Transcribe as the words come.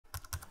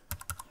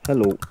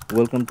Hello,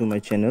 welcome to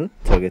my channel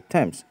Target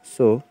Times.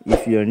 So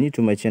if you are new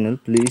to my channel,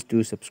 please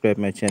do subscribe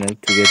my channel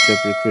to get job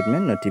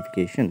recruitment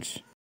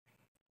notifications.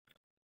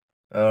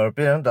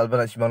 Peon dalban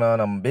achimana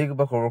nam big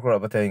ba korokor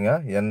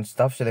abatainga yan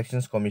staff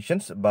selections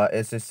commissions ba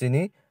SSC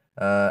ni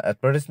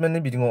advertisement ni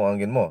bidingo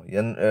angin mo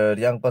yan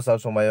yang pasal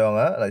somayo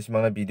nga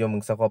achimana video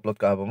mungsa ko upload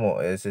ka mo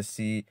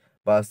SSC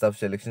ba staff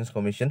selections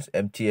commissions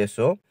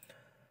MTSO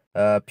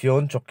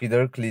Peon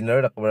Chowkidar cleaner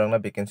rakbarang na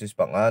vacancies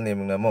panga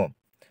nemung na mo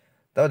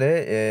tawde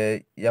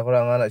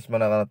yakuranga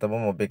achimana kana tabo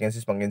mo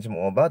vacancies pangin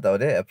mo ba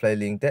tawde apply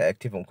link te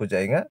active ongko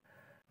jainga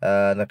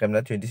nakamna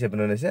 27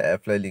 no se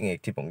apply link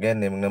active ongen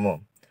nemung na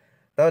mo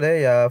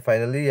tawde ya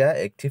finally ya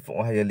active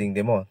ong haya link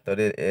demo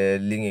tawde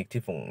link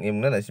active ong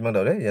imna na simang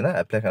tawde yana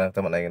apply kana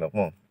ta manai nok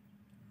mo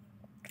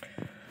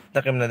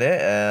takemna de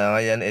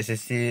ayan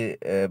SSC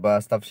ba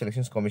staff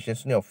selections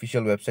commissions ni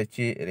official website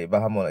chi re ba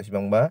hamo na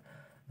simang ba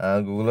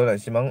google na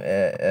simang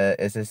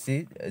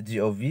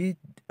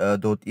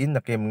ssc.gov.in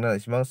nakemna na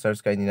simang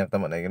search kai ni nak ta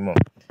manai mo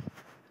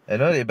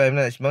eno re ba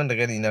imna simang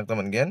daga ni nak ta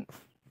mangen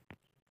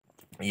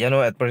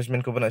yano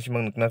advertisement ko ba na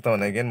simang nak ta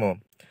manai mo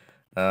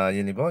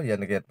yeni bo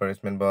yan get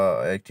advertisement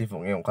ba active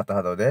ong yung kata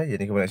hado de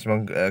yeni ko ba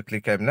simang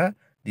click kaim na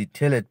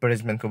detail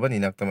advertisement ko ba ni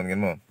nak taman gen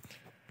mo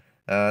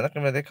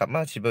nakam de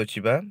kapma chiba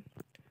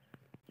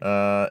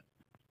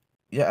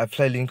ya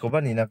apply link ko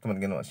ba ni nak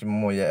taman gen mo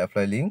simmo ya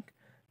apply link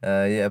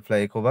ya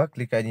apply ko ba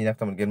click kai ni nak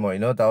taman gen mo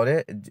ino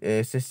tawre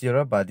SSC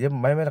ra ba dia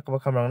mai nak ba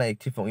kamrang na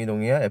active ong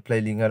idong ya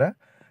apply link ara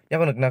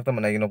ya ko nak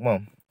taman gen mo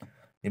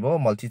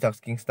ibo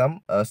multitasking staff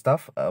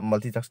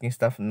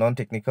non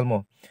technical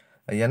mo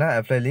yana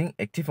apply link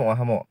active ong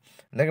hamo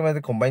nakama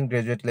combined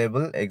graduate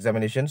level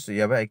examinations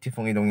yaba active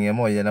ong idong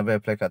yamo yana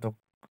ba apply katok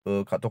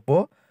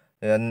po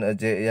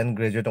yan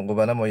graduate ong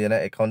bana mo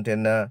yana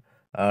accountant na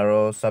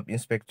aro sub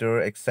inspector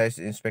excise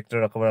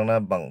inspector akabarang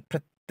na bang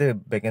prette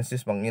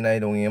vacancies bang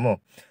inai dong yamo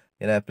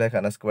yana apply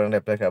kana skabarang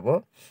apply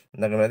kabo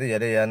nakama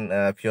yade yan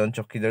Peon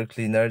Chowkidar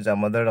cleaner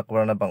Jamadar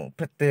akabarang na bang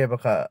prette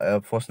baka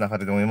post na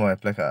kati dong yamo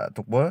apply ka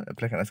tukbo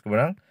apply kana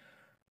skabarang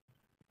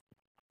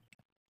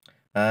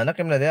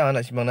nakimna de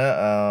ana simang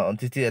na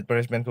ontiti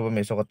advertisement ko ba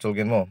may sokat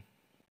solgen mo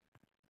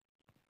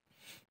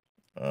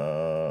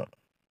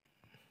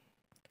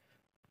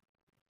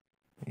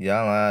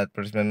ya nga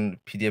advertisement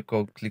PDF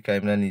ko click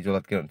kaim na ni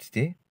jolat ke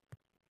ontiti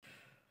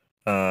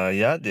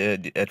ya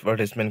de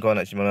advertisement ko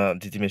ana simang na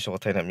ontiti may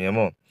sokat na miya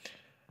mo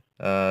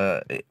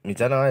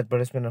mitana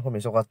advertisement ko may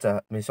sokat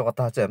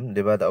ta chem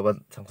de ba da ba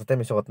sangsate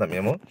may sokat na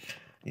miya mo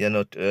ya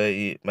not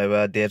may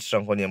ba dates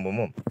rang ko niya mo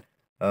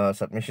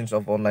submissions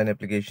of online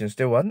applications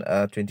day 27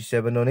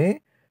 on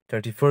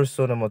 31st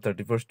so namo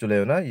 31st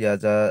July na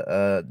yaja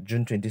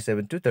June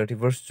 27 to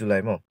 31st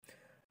July mo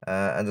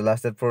and the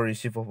last date for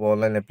receipt of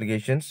online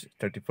applications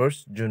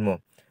 31st June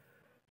mo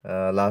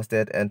last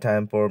date and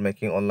time for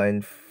making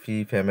online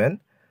fee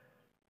payment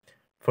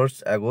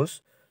 1st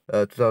August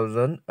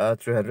 2300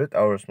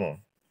 hours more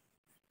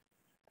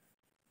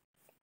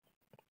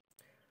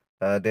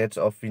dates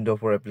of window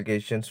for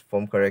applications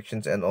form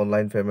corrections and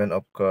online payment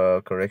of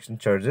correction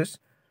charges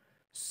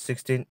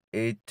 16/8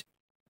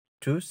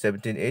 to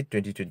 17/8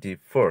 2024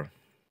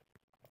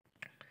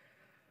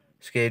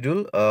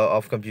 schedule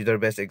of computer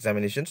based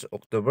examinations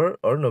October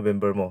or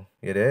November mo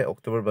yere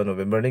October ba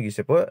November ni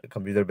gise po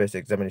computer based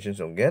examinations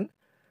ongen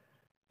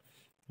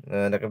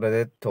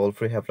nakabade toll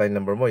free helpline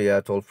number mo ya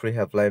toll free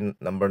helpline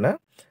number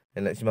na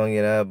ena simang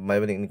yera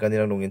mai ba ning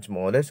kanirang dongin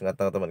mo les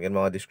ngata taman gen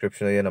mga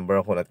description ya number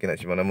ko nat kina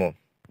simana mo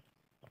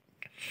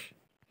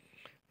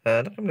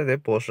nakabade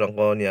post rang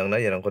ko niyang na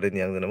yerang ko din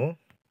niyang na mo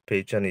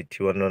page ni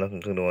T1 no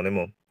nakang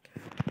mo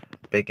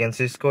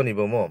vacancies ko ni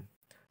mo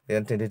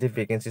yan tentative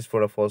vacancies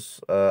for a post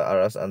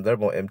are as under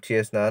mo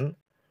MTS nan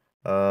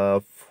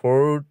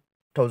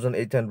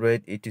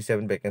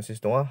 4,887 vacancies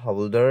tonga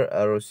Havaldar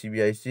aro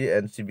CBIC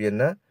and CBN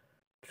na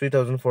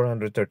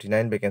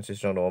 3,439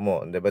 vacancies no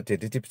mo deba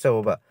tentative sa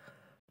ba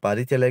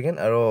bari telagen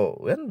aro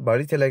yan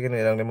bari telagen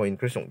erang mo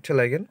increase ong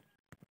telagen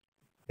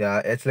ya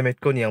age limit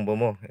ko niyang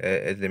mo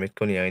age limit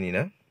ko niyang ni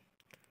na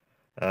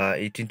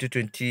 18 to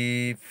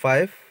 25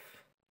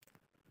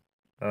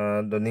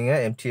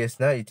 doninga MTS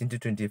na 18 to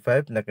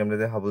 25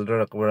 nakamda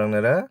Havaldar akbarang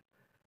nara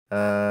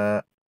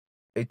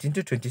 18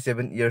 to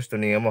 27 years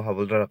doninga mo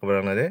Havaldar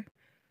akbarang nare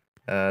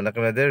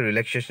nakamda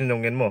relaxation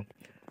dongen mo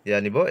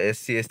yani bo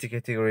SC ST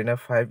category na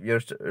 5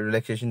 years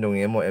relaxation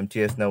dongen mo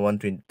MTS na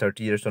 30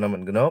 years na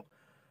man gnok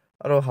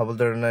aro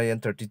Havaldar na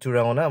yan 32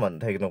 rang na man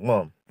thai gnok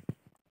mo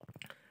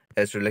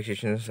as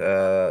relaxations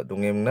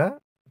dongem na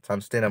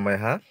chance na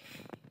mai ha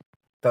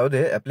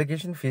tawde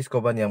application fees ko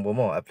ba niyang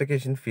mo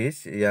application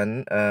fees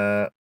yan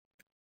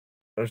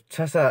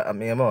chasa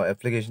mo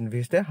application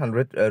fees de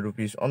 100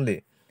 rupees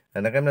only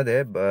nakamna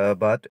de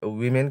but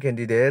women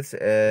candidates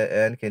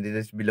and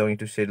candidates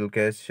belonging to scheduled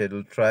caste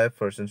scheduled tribe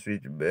persons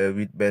with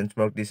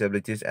benchmark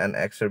disabilities and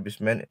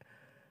ex-servicemen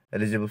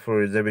eligible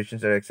for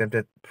reservations are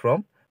exempted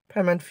from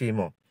payment fee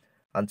mo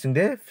anching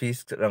de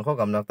fees rangko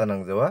gamnak ta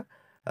nangjawa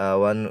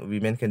one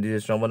women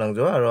candidates rangbo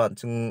nangjawa aro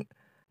anching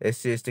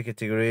SC ST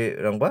category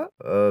rangba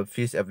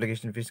fees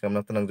application fees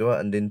kamnakta nangjawa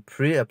and then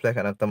pre-apply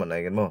kanakta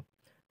manaigen mo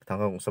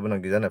tangka gongsa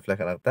nang design apply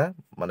kanakta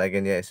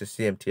manaigen ya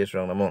SSC MTS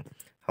rang namo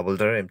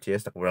Havaldar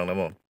MTS tak rang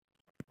namo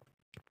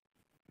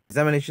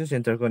examination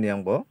center ko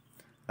niyang bo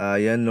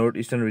yan North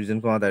Eastern region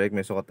ko direct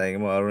meso katay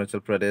mo Arunachal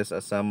Pradesh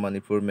Assam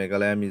Manipur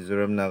Meghalaya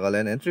Mizoram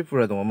Nagaland and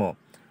Tripura dong mo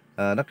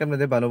nakam na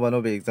de bano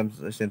be exam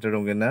center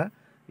dong na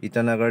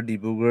Itanagar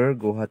Dibrugarh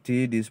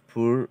Guwahati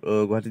Dispur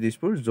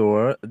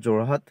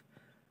Jorhat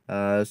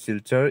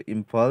Silchar,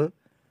 Imphal,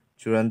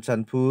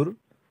 Churanchandpur,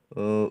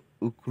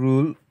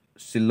 Ukrul,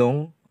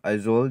 Shillong,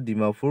 Aizawl,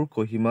 Dimapur,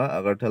 Kohima,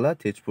 Agartala,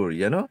 Tezpur.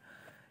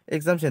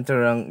 Exam center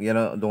rang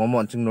dongo mo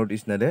anching North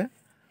East na de.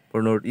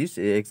 For North East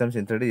exam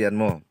center de yan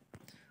mo.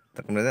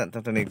 Takna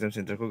exam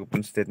center ko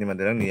pun state ni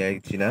Maderang ni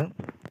ay China.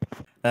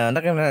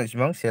 Nakam na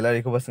simang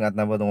salary ko ba sangat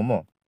na ba dongo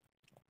mo.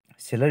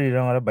 Salary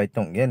rang ara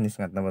baitong yan ni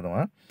sangat na ba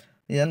dongo.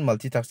 Yan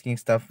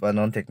multitasking staff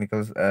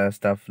non-technical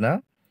staff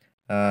na.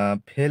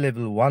 Pay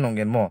level 1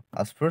 ongen mo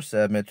as first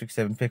metric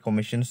 7 pay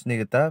commissions ni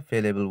kita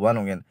pay level 1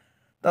 ongen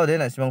tau de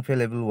na simang pay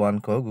level 1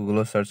 ko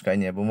Google search kai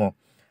ni mo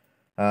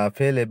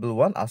pay level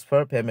 1 as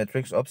per pay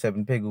metrics of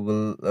 7 pay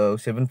Google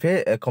 7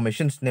 pay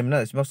commissions name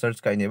na simang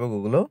search kai ni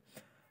Google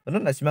ono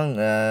na simang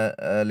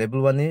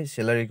level 1 ni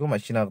salary ko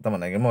machina kata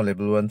managen mo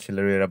level 1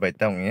 salary ra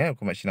baita ongen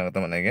ko machina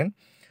kata managen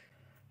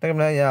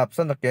tagna ya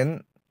option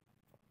naken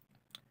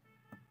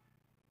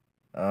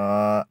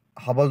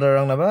Havaldar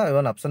rang naba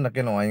iwan option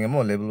nakin ongainga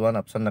mo level 1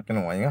 option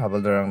nakin ongainga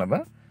Havaldar rang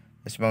naba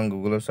ismang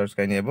Google search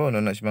kai nebo no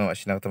na ismang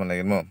machine ta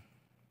managin mo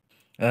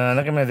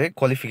nakin na de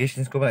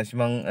qualifications ko ba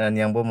ismang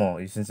nyangbo mo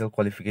essential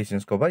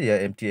qualifications ko ba ya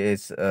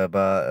MTS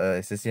ba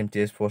SSC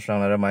MTS force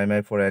rang nara mai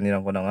for any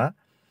rang ko nga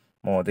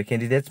mo the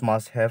candidates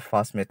must have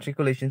fast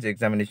matriculations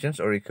examinations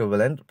or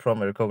equivalent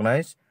from a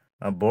recognized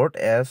board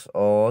as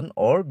on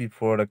or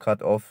before the cut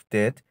off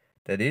date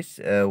that is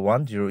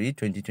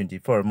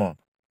 1/0/2024 mo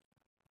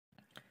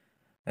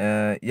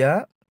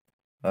ya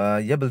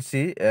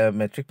belsi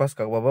metric pass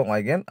ka baba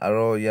ngaigen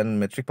aro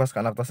yan metric pass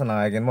kanak ta sana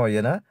ngaigen mo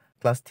yana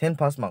class 10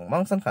 pass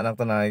mang san kanak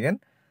ta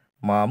ngaigen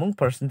mamung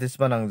percentage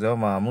ba nangja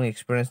mamung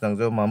experience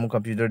nangja mamung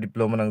computer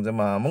diploma nangja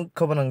mamung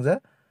khaba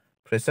nangja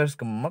freshers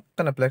ka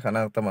makkan apply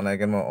kanak ta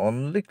manaigen mo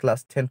only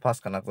class 10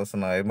 pass kanak ta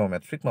sana ngaigen mo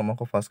metric mamung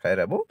ko pass kai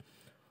rabo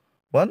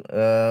one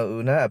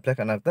una apply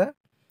kanak ta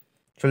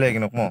chule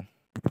ginok mo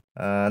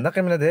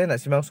nakemna de na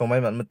simang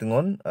somai man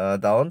mutingon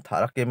daon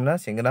tharak kemna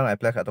singnang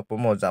apply khatok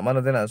pomo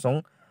jamano de na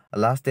song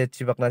last date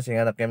chibakna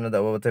singa nakemna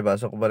dawa bate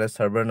basok bare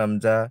server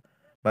namja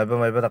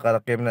maiba takara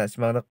kemna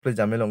simang dak pli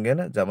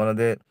jamilongen jamano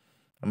de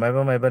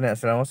maiba ne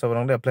asrango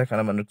sabrang de apply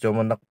khana manuk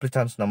jomon dak pli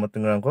chance na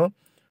mutingrang ko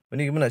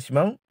uni gimna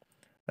simang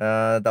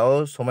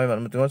dao somai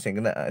man mutingon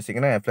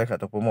singnang apply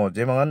khatok pomo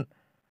jemangan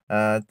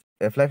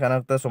apply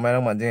kanak ta somai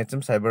rang manjing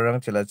chim cyber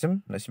rang chilachim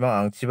nasimang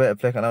ang chiba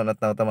apply kana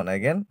onat na ta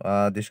managen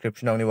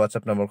description angni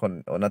whatsapp number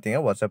kon onatinga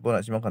whatsapp on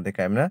nasimang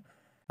contact kaimna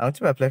ang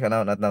chiba apply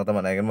kana onat na ta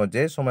managen mo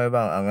je somai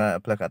bang anga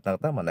apply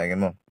katna ta managen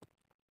mo